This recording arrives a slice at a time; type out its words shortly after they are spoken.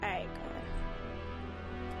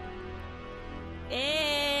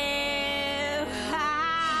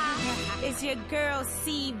It's your girl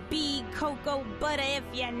CB, cocoa butter if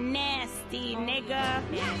you're nasty, nigga.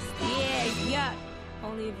 Yeah, yuck.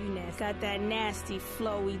 Only if you nasty. Got that nasty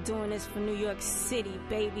flow. We doing this for New York City,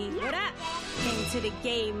 baby. What up? Came to the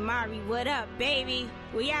game, Mari. What up, baby?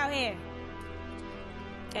 We out here.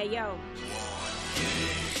 Hey, yo.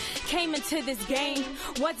 Came into this game,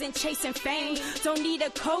 wasn't chasing fame. Don't need a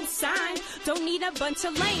cosign, don't need a bunch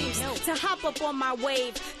of lames to hop up on my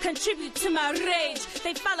wave, contribute to my rage.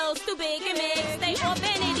 They follow stupid gimmicks, they all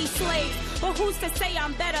vanity slaves. But who's to say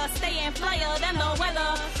I'm better, staying flyer than the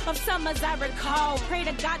weather of summers I recall. Pray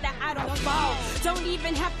to God that I don't fall. Don't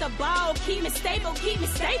even have to ball, keep me stable, keep me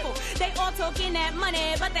stable. They all talking that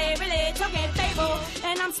money, but they really talking fable.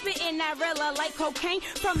 And I'm spitting that rilla like cocaine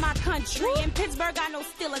from my country. In Pittsburgh, I know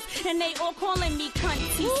Steelers. And they all calling me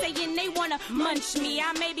cunty, saying they wanna munch me.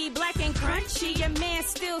 I may be black and crunchy, your man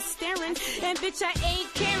still staring. And bitch, I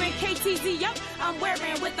ain't caring. KTZ up, I'm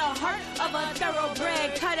wearing with the heart of a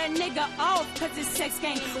thoroughbred. Cut a nigga off, cause his sex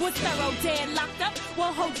game was thorough dead. Locked up,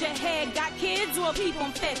 well hold your head. Got kids, well keep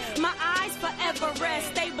them fed. My eyes forever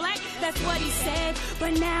rest. Stay black, that's what he said.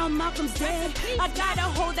 But now Malcolm's dead. I gotta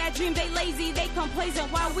hold that dream. They lazy, they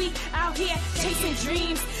complacent while we out here chasing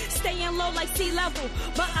dreams. Staying low like sea level,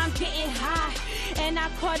 but I'm getting high. And I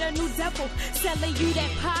caught a new devil selling you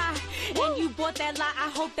that pie. And you bought that lie, I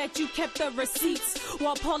hope that you kept the receipts.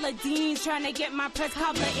 While Paula Dean's trying to get my press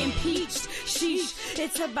cobbler impeached. Sheesh,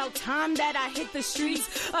 it's about time that I hit the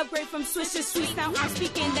streets. Upgrade from Swiss to Sweet, now I'm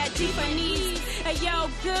speaking that Japanese. Hey yo,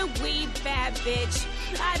 good weed, bad bitch.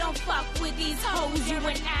 I don't fuck with these hoes, you're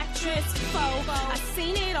an actress, foe. I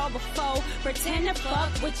seen it all before, pretend to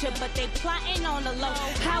fuck with you, but they plotting on the low.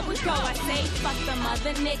 How it go? I say fuck them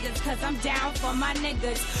other niggas, cause I'm down for my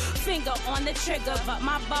niggas. Finger on the trigger, but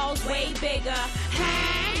my balls way bigger.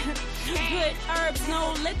 Good herbs,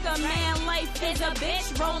 no liquor, man, life is a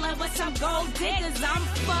bitch. Rolling with some gold diggers, I'm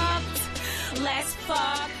fucked. Let's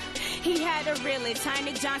fuck. He had a really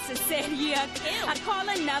tiny Johnson said yuck. I call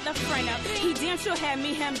another friend up. He damn sure had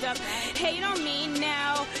me hemmed up. Hate on me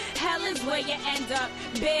now. Hell is where you end up,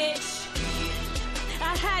 bitch.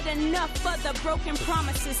 I had enough of the broken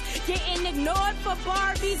promises. Getting ignored for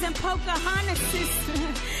Barbies and Pocahontases.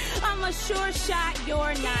 I'm a sure shot,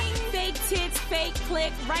 you're not. Fake tits, fake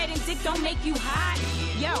click. Riding dick don't make you hot.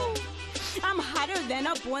 Yo. I'm hotter than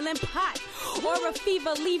a boiling pot. Or a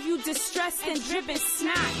fever leave you distressed and dripping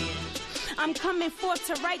snot. I'm coming forth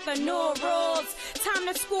to write the new rules. Time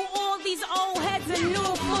to school all these old heads and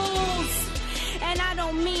new fools. And I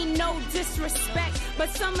don't mean no disrespect, but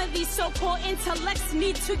some of these so-called intellects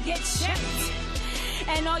need to get checked.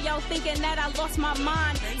 And all y'all thinking that I lost my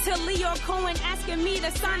mind till Leo Cohen asking me to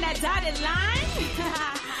sign that dotted line?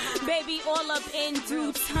 Baby, all up in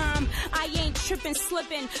due time. I ain't tripping,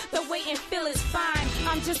 slipping. The wait and feel is fine.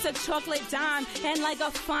 I'm just a chocolate dime and like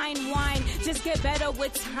a fine wine. Just get better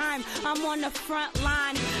with time. I'm on the front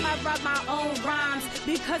line. I write my own rhymes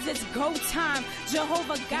because it's go time.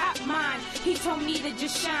 Jehovah got mine. He told me to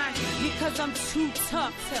just shine because I'm too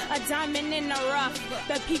tough. A diamond in the rough.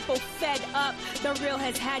 The people fed up. The real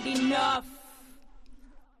has had enough.